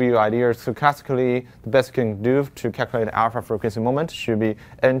just give you ideas. So classically, the best you can do to calculate alpha frequency moment should be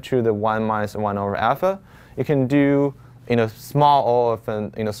n to the 1 minus 1 over alpha. You can do small o of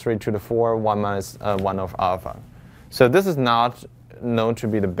 3 to the 4 1 minus 1 over alpha. So this is not known to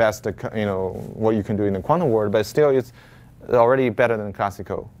be the best what you can do in the quantum world, but still it's already better than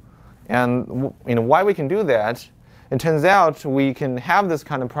classical. And why we can do that? It turns out we can have this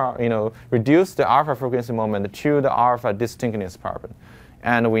kind of reduce the alpha frequency moment to the alpha distinctness problem.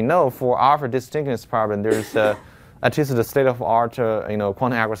 And we know for alpha distinctness problem, there's at least the state-of-art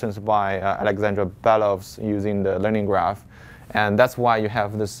quantum algorithms by Alexandra Belovs using the learning graph. And that's why you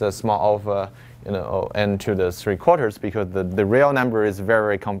have this small alpha n to the 3/4, because the real number is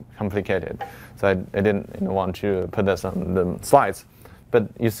very complicated. So I didn't want to put this on the slides. But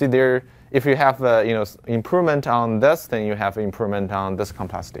you see there, if you have improvement on this, then you have improvement on this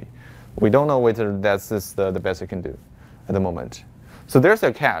complexity. We don't know whether that's the best you can do at the moment. So there's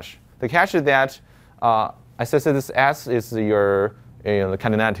a catch. The catch is that, as I said, this S is your the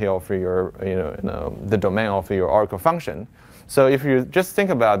cardinality of your the domain of your oracle function. So if you just think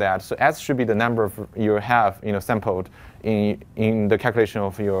about that, so S should be the number of you have sampled in the calculation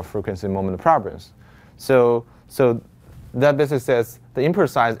of your frequency moment problems. So that basically says the input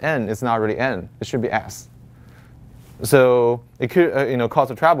size n is not really n; it should be S. So it could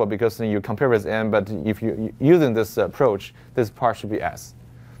cause a trouble because you compare with n, but if you using this approach, this part should be S.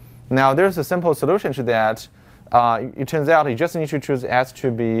 Now there's a simple solution to that. It turns out you just need to choose S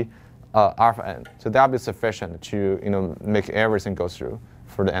to be alpha n. So that'll be sufficient to make everything go through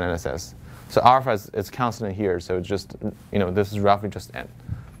for the analysis. So alpha is constant here, so it's just this is roughly just n.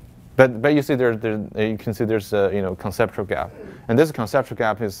 But you see you can see there's a conceptual gap, and this conceptual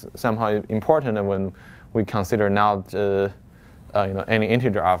gap is somehow important when we consider not any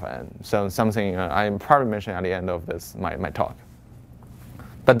integer alpha n. So something I'm probably mentioning at the end of this my talk.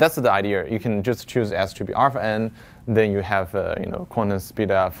 But that's the idea. You can just choose S to be alpha n, then you have quantum speed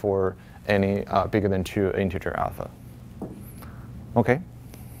up for any bigger than 2 integer alpha. Okay.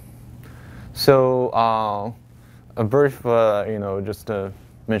 So a brief just a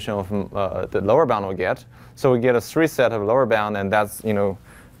mention of the lower bound we get. So we get a 3 set of lower bound, and that's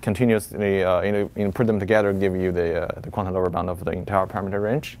continuously put them together give you the quantum lower bound of the entire parameter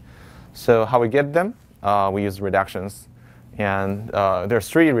range. So how we get them? We use reductions. And there's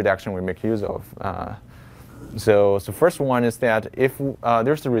 3 reductions we make use of. So the first one is that if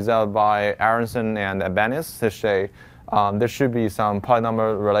there's the result by Aronson and Ibanez, they say there should be some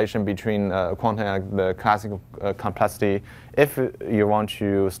polynomial relation between quantum and the classical complexity if you want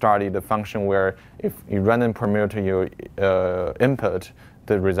to study the function where if you random permute your input,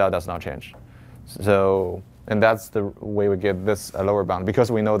 the result does not change. So, and that's the way we get this lower bound,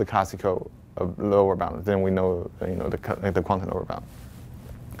 because we know the classical lower bound, then we know the quantum lower bound.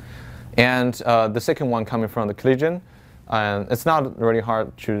 And the second one coming from the collision, and it's not really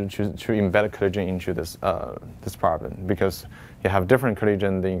hard to embed a collision into this this problem, because you have different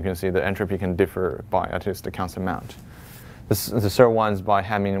collision, then you can see the entropy can differ by at least a constant amount. The third one is by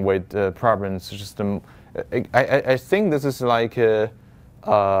Hamming weight problems. I think this is like a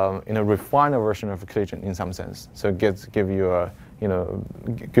refined version of a collision in some sense. So it give you a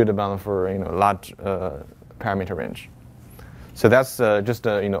good amount for large parameter range. So that's just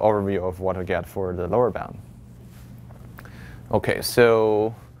a overview of what I get for the lower bound. Okay,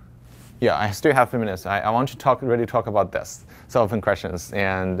 so yeah, I still have a few minutes. I want to really talk about this, so open questions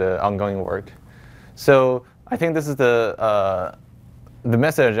and ongoing work. So I think this is the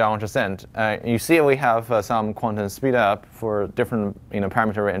message I want to send. You see, we have some quantum speed up for different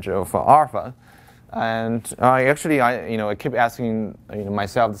parameter range of alpha. And I keep asking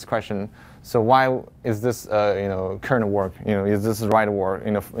myself this question. So why is this current work? Is this the right work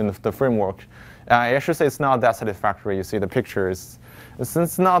in the framework? I actually say it's not that satisfactory. You see the pictures.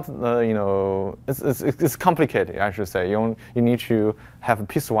 It's not it's complicated. I should say you need to have a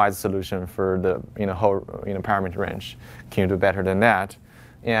piecewise solution for the whole parameter range. Can you do better than that?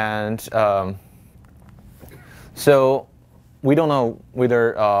 And so we don't know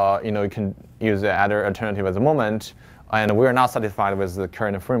whether you can use the other alternative at the moment, and we're not satisfied with the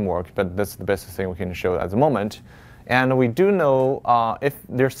current framework, but that's the best thing we can show at the moment. And we do know if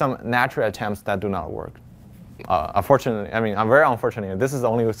there's some natural attempts that do not work. unfortunately, I mean, I'm very unfortunate. This is the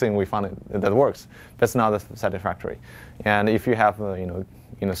only thing we found that works. That's not satisfactory. And if you have,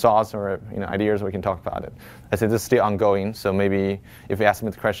 thoughts or ideas, we can talk about it. I say this is still ongoing. So maybe if you ask me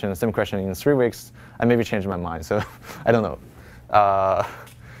the same question in 3 weeks, I maybe change my mind. So I don't know.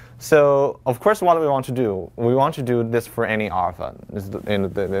 So of course, what we want to do this for any alpha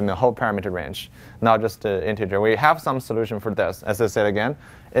in the whole parameter range, not just the integer. We have some solution for this. As I said again,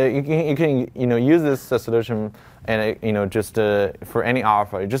 you can use this solution and just for any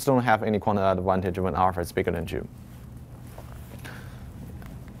alpha. You just don't have any quantum advantage when alpha is bigger than 2.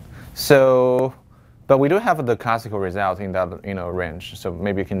 So, but we do have the classical result in that range. So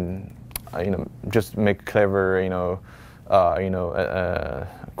maybe you can just make clever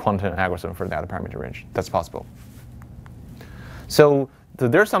quantum algorithm for that parameter range. That's possible. So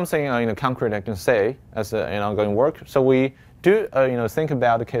there's something concrete I can say as an ongoing work. So we do think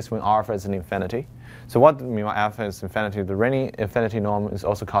about the case when alpha is an infinity. So what do we mean by alpha is infinity? The Renyi infinity norm is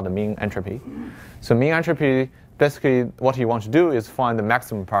also called the mean entropy. So mean entropy, basically what you want to do is find the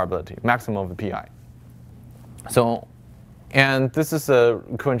maximum probability, maximum of the pi. So, and this is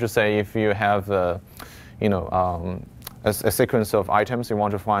equivalent to say if you have a sequence of items, you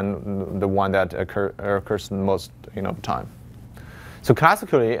want to find the one that occurs the most time. So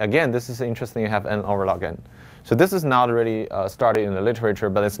classically, again, this is interesting. You have n over log n. So this is not really studied in the literature,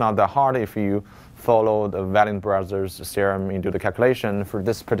 but it's not that hard if you follow the Valiant Brothers theorem and do the calculation. For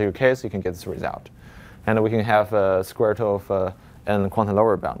this particular case, you can get this result. And we can have a square root of n quantum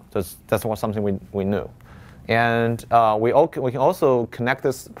lower bound. That's something we knew. And we can also connect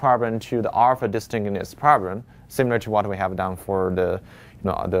this problem to the alpha distinctness problem, similar to what we have done for the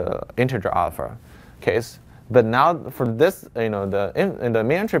integer alpha case. But now for this, in the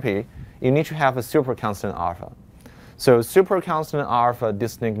mean entropy, you need to have a super constant alpha. So super constant alpha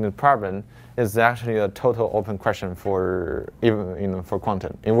distinctness problem is actually a total open question for even for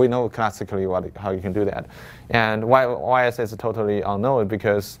quantum. And we know classically how you can do that. And why I say it's totally unknown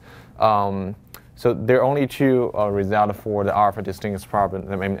because so there are only 2 results for the alpha distinctness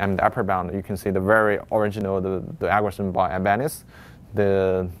problem and the upper bound. You can see the very original the algorithm by Ibanez,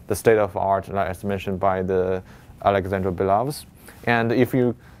 the state of art, like as mentioned by the Alexandra Belovs. And if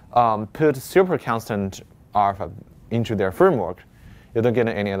you put super constant alpha into their framework, you don't get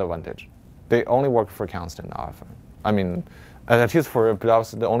any other advantage. They only work for constant alpha. I mean, at least for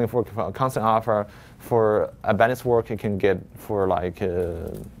Belovs, they only work for constant alpha. For Ibanez work, you can get for like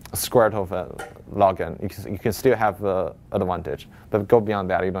square root of log n. You can still have advantage, but go beyond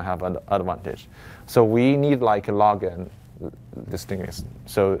that, you don't have an advantage. So we need like a log n distinctness.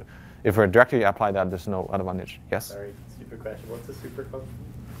 So if we directly apply that, there's no advantage. Yes? Sorry, super question. What's a super constant?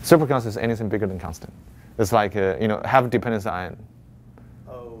 Super constant is anything bigger than constant. It's like have dependence on n.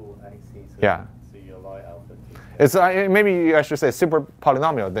 Oh, I see. So, yeah. So you allow alpha to. It's maybe I should say super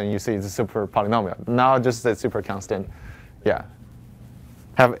polynomial. Then you see it's a super polynomial. Now just say super constant. Yeah.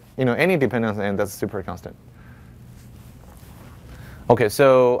 Have any dependence on n that's super constant. Okay,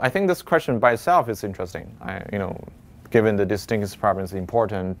 so I think this question by itself is interesting. Given the distinctness problem is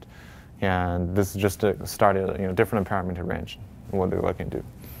important, and this is just to start a different parameter range. What we can do.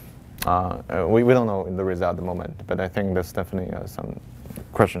 We don't know the result at the moment, but I think there's definitely some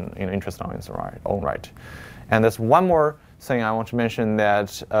question interest on its own right. And there's one more thing I want to mention that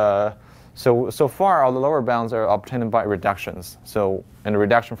so far all the lower bounds are obtained by reductions. So and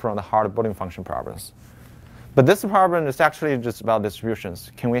reduction from the hard Boolean function problems. But this problem is actually just about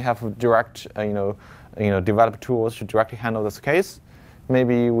distributions. Can we have direct develop tools to directly handle this case?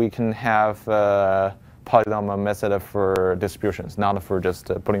 Maybe we can have polynomial method for distributions, not for just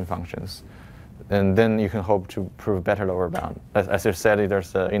Boolean functions. And then you can hope to prove better lower bound. As you said,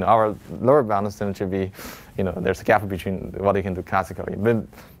 there's our lower bound tends to be, there's a gap between what you can do classically.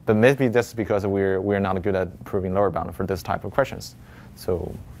 But maybe that's because we're not good at proving lower bound for this type of questions.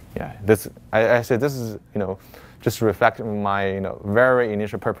 So yeah, I say this is just reflecting my very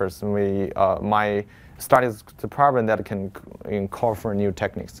initial purpose. My study is the problem that can call for new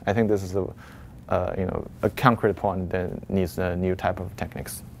techniques. I think this is a concrete point that needs a new type of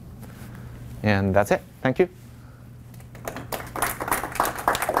techniques. And that's it. Thank you.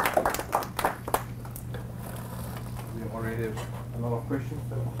 We already have a lot of questions.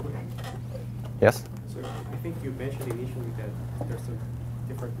 Yes? So I think you mentioned initially that there's some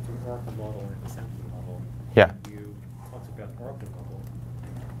difference between Oracle model and the sampling model. Yeah. You talked about Oracle model,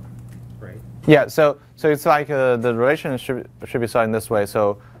 right? Yeah. So it's like the relation should be saw in this way.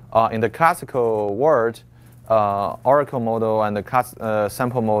 So in the classical world, Oracle model and the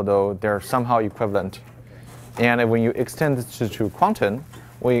sample model, they're somehow equivalent. And when you extend it to quantum,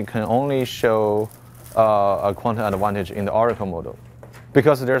 we can only show a quantum advantage in the Oracle model,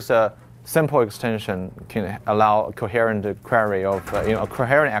 because there's a simple extension can allow a coherent query of a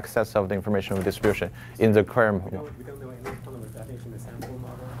coherent access of the information of distribution in the query model. We don't know any quantum advantage in the sample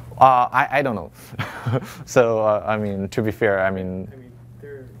model. I don't know. So I mean, to be fair, I mean,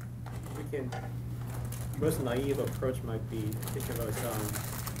 most naive approach might be think about some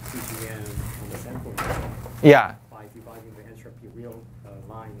CGM on the sample model. Yeah. By dividing the entropy real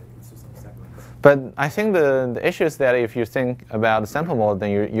line into some segments. But I think the issue is that if you think about the sample model,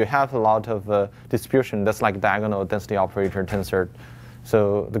 then you have a lot of distribution that's like diagonal density operator tensor.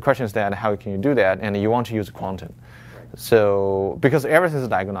 So the question is that how can you do that? And you want to use quantum. Right. So because everything is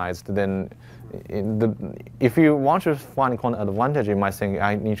diagonalized, then if you want to find quantum advantage, you might think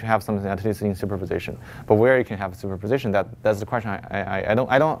I need to have something at least in superposition. But where you can have superposition, that's the question. I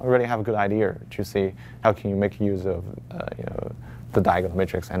don't really have a good idea to see how can you make use of the diagonal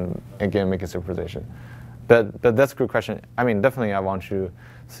matrix and again make a superposition. But that's a good question. I mean, definitely I want to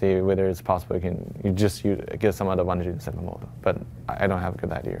see whether it's possible you just get some advantage in the sample model. But I don't have a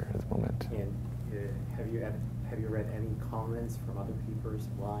good idea at the moment. And have you read any comments from other papers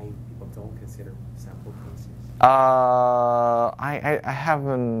why people don't consider sample cases? I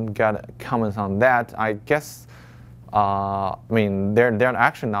haven't got comments on that. I guess I mean there are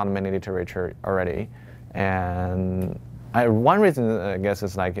actually not many literature already, and one reason I guess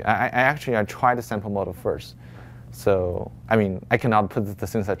is like I tried the sample model first. So I mean I cannot put the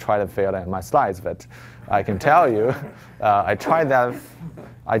things I tried and failed in my slides, but I can tell you I tried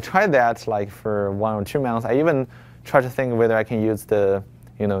that like for 1 or 2 months. I even tried to think whether I can use the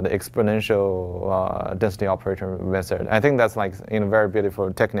the exponential density operator method. I think that's like a very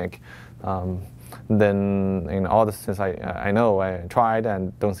beautiful technique. Then all the things I know I tried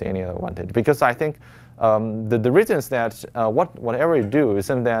and don't see any advantage, because I think the reason is that whatever you do is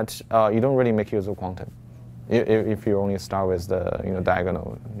that you don't really make use of quantum if you only start with the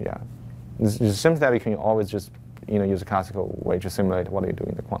diagonal. Yeah, it seems that you can always just use a classical way to simulate what you do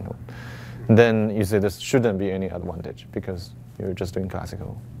in the quantum. Then you say there shouldn't be any advantage because you're just doing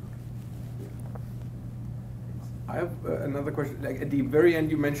classical. I have another question. Like at the very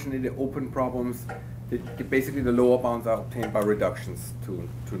end, you mentioned in the open problems that basically the lower bounds are obtained by reductions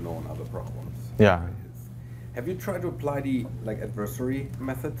to known other problems. Yeah. Have you tried to apply the adversary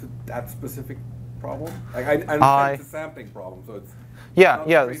method to that specific problem? Like I understand it's a sampling problem, so it's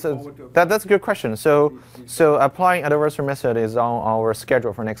yeah. So that's a good question. So applying adversary method is on our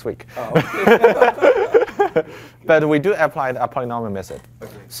schedule for next week. Oh, okay. But we do apply the polynomial method.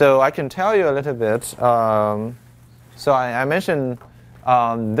 Okay. So I can tell you a little bit. So I mentioned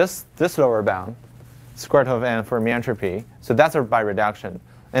this lower bound, square root of n for mean entropy. So that's by reduction,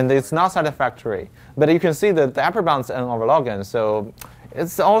 and it's not satisfactory. But you can see that the upper bound is n over log n. So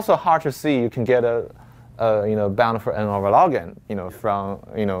it's also hard to see you can get a bound for n over log n, from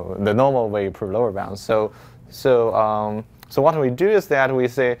the normal way you prove lower bounds. So what we do is that we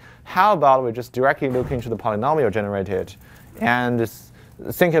say, how about we just directly look into the polynomial generated, and just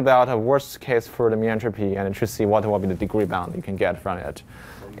think about a worst case for the mean entropy, and to see what will be the degree bound you can get from it.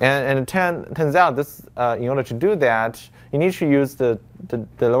 And it turns out this, in order to do that, you need to use the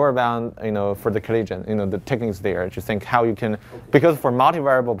lower bound, for the collision. The techniques there to think how you can, because for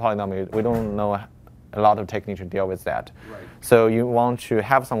multivariable polynomial, we don't know a lot of technique to deal with that. Right. So you want to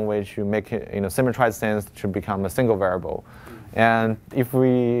have some way to make it, symmetrize things to become a single variable. And if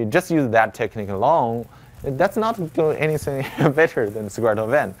we just use that technique alone, that's not going anything better than square root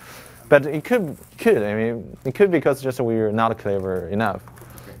of n. But it could. I mean, it could because just we're not clever enough.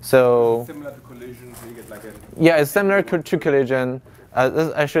 Okay. So similar to collision, so you get like a. Yeah, it's similar to collision.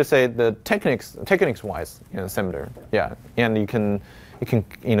 I should say the techniques-wise, similar. Yeah, and you can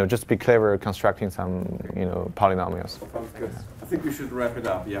just be clever constructing some polynomials. Sounds good. I think we should wrap it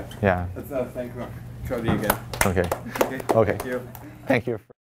up. Yeah. Yeah. Let's thank Charlie again. Okay. Okay. Thank you.